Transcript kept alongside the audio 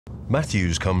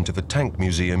Matthew's come to the Tank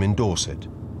Museum in Dorset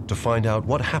to find out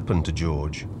what happened to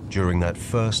George during that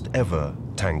first ever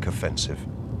tank offensive.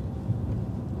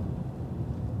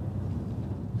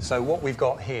 So what we've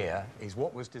got here is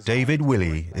what was designed... David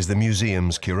Willey is the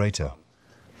museum's curator.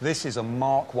 This is a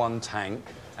Mark I tank,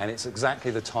 and it's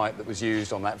exactly the type that was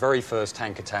used on that very first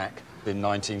tank attack in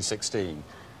 1916.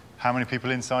 How many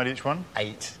people inside each one?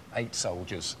 Eight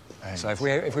soldiers. 8. So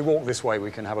if we walk this way, we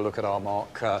can have a look at our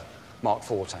Mark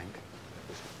IV tank.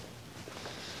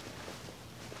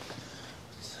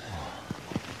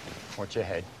 Watch your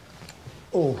head.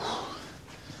 Oh.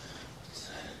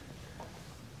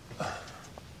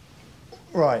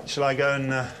 Right, shall I go and...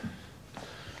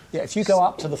 Yeah, if you go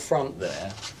up to the front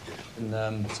there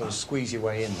and sort of squeeze your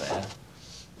way in there.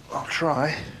 I'll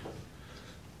try.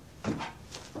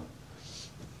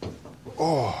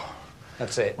 Oh.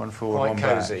 That's it. One forward, quite one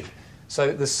cosy. back.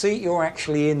 So the seat you're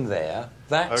actually in there,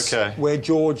 that's where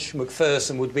George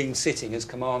McPherson would have been sitting as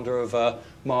commander of a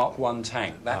Mark I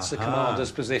tank. That's the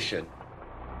commander's position.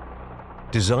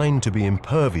 Designed to be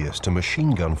impervious to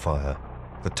machine gun fire,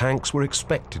 the tanks were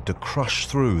expected to crush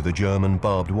through the German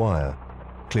barbed wire,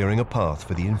 clearing a path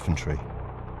for the infantry.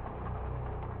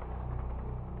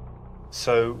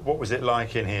 So what was it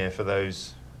like in here for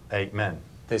those 8 men?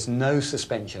 There's no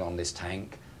suspension on this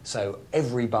tank, so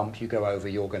every bump you go over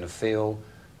you're going to feel.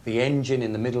 The engine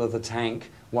in the middle of the tank,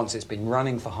 once it's been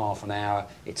running for half an hour,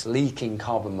 it's leaking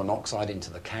carbon monoxide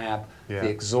into the cab. Yeah. The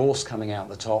exhaust coming out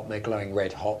the top, they're glowing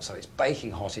red hot, so it's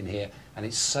baking hot in here, and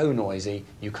it's so noisy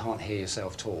you can't hear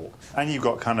yourself talk. And you've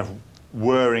got kind of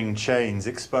whirring chains,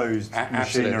 exposed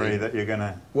Absolutely. machinery that you're going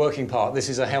to... Working part, this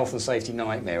is a health and safety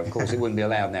nightmare. Of course, it wouldn't be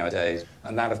allowed nowadays.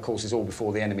 And that, of course, is all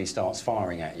before the enemy starts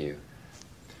firing at you.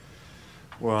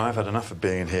 Well, I've had enough of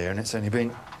being in here, and it's only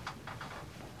been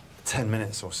 10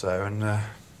 minutes or so, and I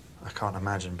can't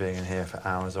imagine being in here for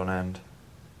hours on end.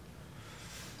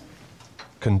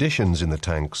 Conditions in the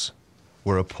tanks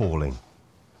were appalling.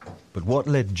 But what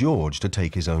led George to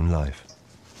take his own life?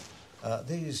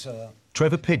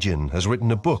 Trevor Pidgeon has written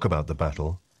a book about the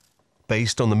battle,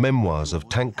 based on the memoirs of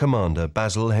tank commander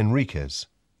Basil Henriquez,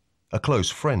 a close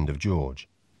friend of George.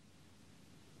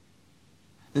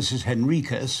 This is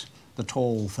Henriquez, the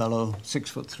tall fellow,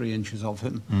 6'3" of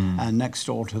him, and next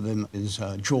door to them is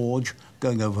George,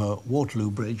 going over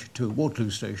Waterloo Bridge to Waterloo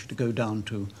Station to go down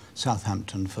to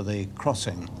Southampton for the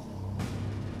crossing.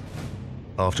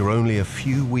 After only a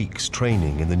few weeks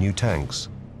training in the new tanks,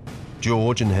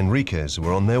 George and Henriquez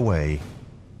were on their way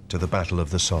to the Battle of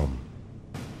the Somme.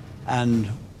 And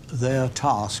their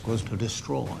task was to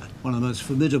destroy one of the most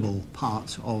formidable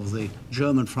parts of the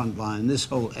German front line, this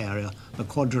whole area, the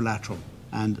quadrilateral.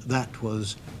 And that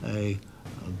was a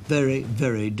very,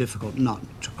 very difficult nut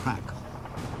to crack.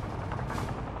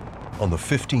 On the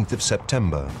 15th of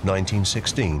September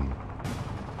 1916,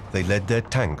 they led their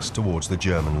tanks towards the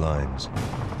German lines.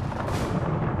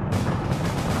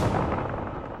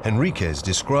 Henriquez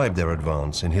described their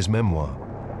advance in his memoir.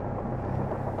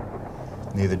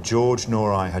 Neither George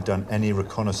nor I had done any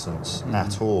reconnaissance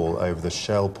at all over the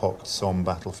shell-pocked Somme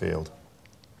battlefield.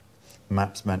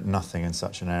 Maps meant nothing in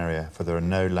such an area, for there are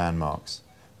no landmarks.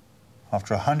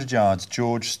 After 100 yards,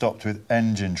 George stopped with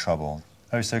engine trouble.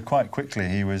 Oh, so quite quickly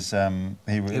he was out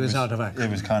of action. He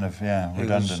was kind of, redundant.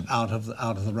 He was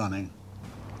out of the running.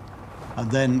 And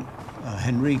then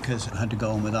Henriquez had to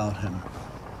go on without him.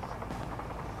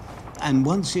 And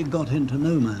once he got into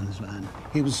no man's land,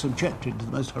 he was subjected to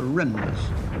the most horrendous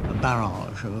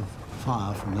barrage of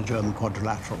fire from the German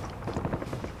quadrilateral.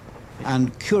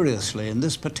 And curiously, in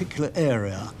this particular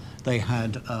area, they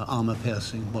had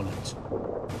armor-piercing bullets.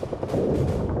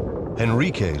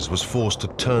 Henriquez was forced to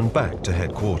turn back to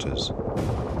headquarters,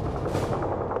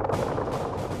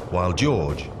 while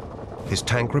George, his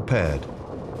tank repaired,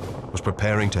 was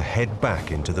preparing to head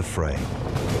back into the fray.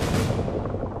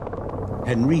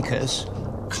 Henriquez,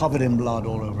 covered in blood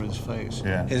all over his face,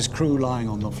 Yeah. his crew lying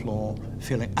on the floor,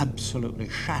 feeling absolutely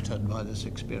shattered by this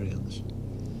experience.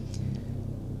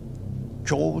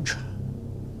 George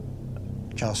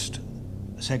just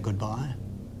said goodbye,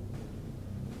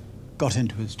 got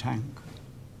into his tank,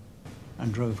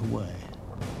 and drove away.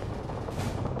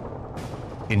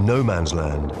 In no man's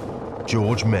land,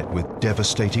 George met with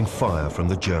devastating fire from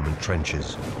the German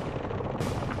trenches.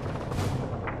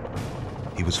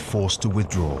 He was forced to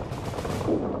withdraw.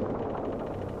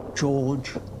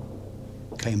 George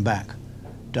came back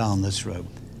down this road.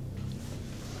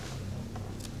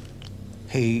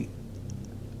 He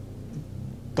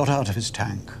got out of his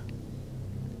tank,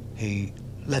 he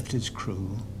left his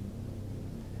crew,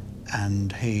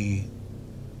 and he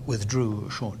withdrew a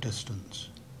short distance.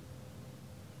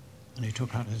 and he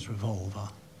took out his revolver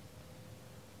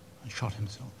and shot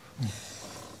himself.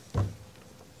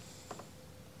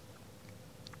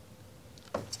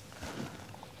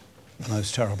 The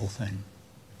most terrible thing.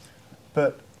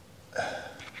 But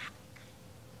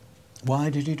why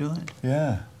did he do it?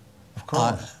 yeah, of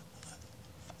course.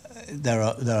 There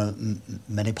are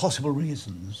many possible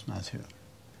reasons, Matthew.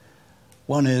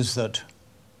 One is that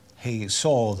he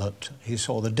saw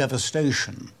the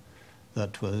devastation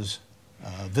that was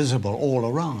visible all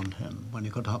around him when he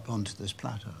got up onto this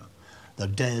plateau. The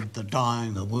dead, the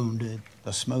dying, the wounded,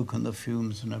 the smoke and the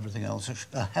fumes and everything else.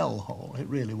 A hellhole. It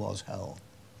really was hell.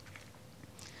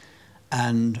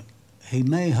 And he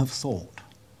may have thought,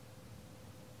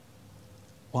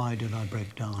 why did I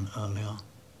break down earlier?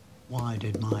 Why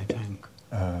did my tank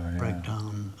break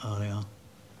down earlier?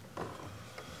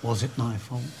 Was it my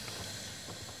fault?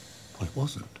 Well, it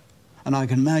wasn't. And I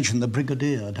can imagine the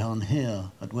brigadier down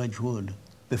here at Wedgwood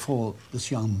before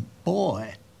this young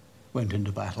boy went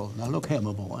into battle. Now look here,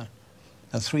 my boy.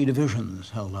 There are 3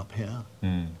 divisions held up here.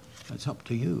 It's up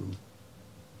to you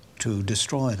to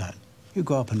destroy that. You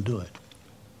go up and do it.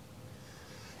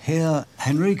 Here,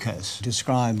 Henriquez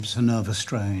describes a nervous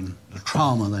strain, the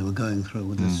trauma they were going through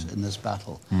with in this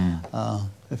battle.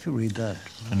 If you read that.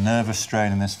 The nervous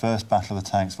strain in this first battle of the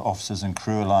tanks for officers and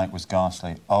crew alike was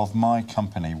ghastly. Of my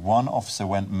company, 1 officer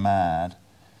went mad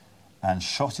and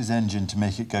shot his engine to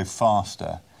make it go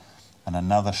faster, and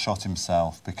another shot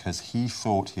himself because he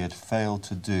thought he had failed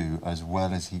to do as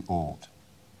well as he ought.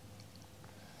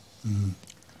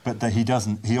 But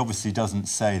he obviously doesn't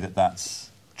say that that's...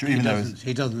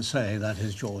 He doesn't say that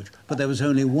is George. But there was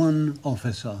only 1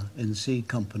 officer in C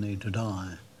Company to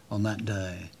die on that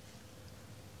day.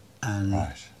 And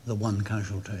the 1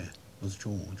 casualty was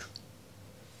George.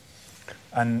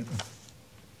 And,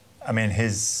 I mean,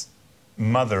 his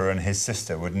mother and his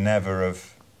sister would never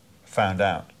have found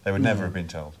out. They would never have been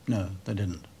told. No, they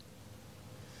didn't.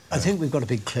 I think we've got to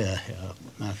be clear here,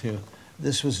 Matthew.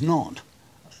 This was not,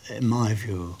 in my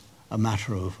view, a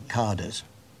matter of cowardice.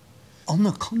 On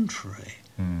the contrary,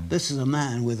 this is a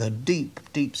man with a deep,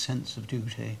 deep sense of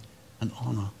duty and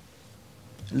honour.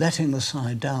 Letting the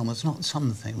side down was not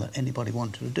something that anybody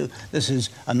wanted to do. This is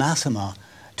anathema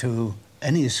to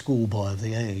any schoolboy of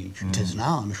the age. It is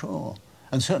now, I'm sure.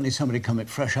 And certainly somebody coming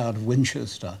fresh out of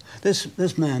Winchester.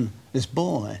 This man, this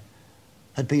boy,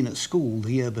 had been at school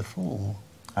the year before.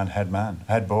 And head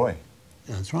boy.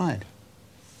 That's right.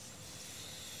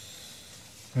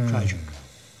 Tragic.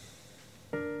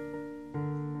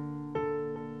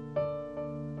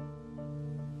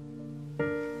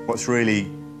 What's really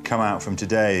come out from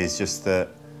today is just the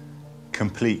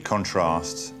complete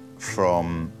contrast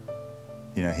from,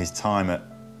 you know, his time at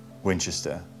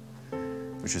Winchester,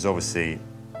 which was obviously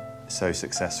so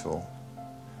successful,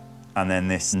 and then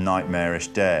this nightmarish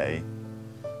day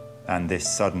and this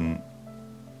sudden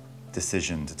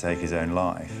decision to take his own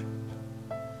life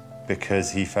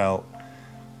because he felt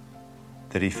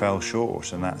that he fell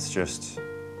short, and that's just,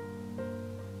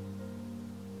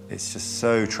 it's just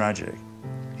so tragic.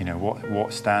 You know,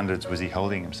 what standards was he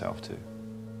holding himself to?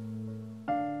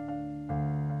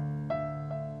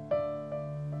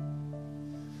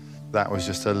 That was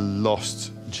just a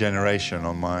lost generation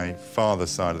on my father's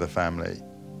side of the family.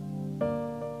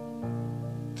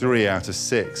 3 out of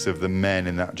 6 of the men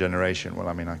in that generation, well,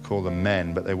 I mean, I call them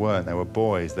men, but they weren't, they were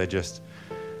boys. They just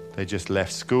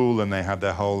left school and they had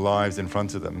their whole lives in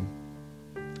front of them.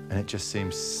 And it just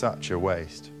seems such a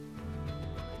waste.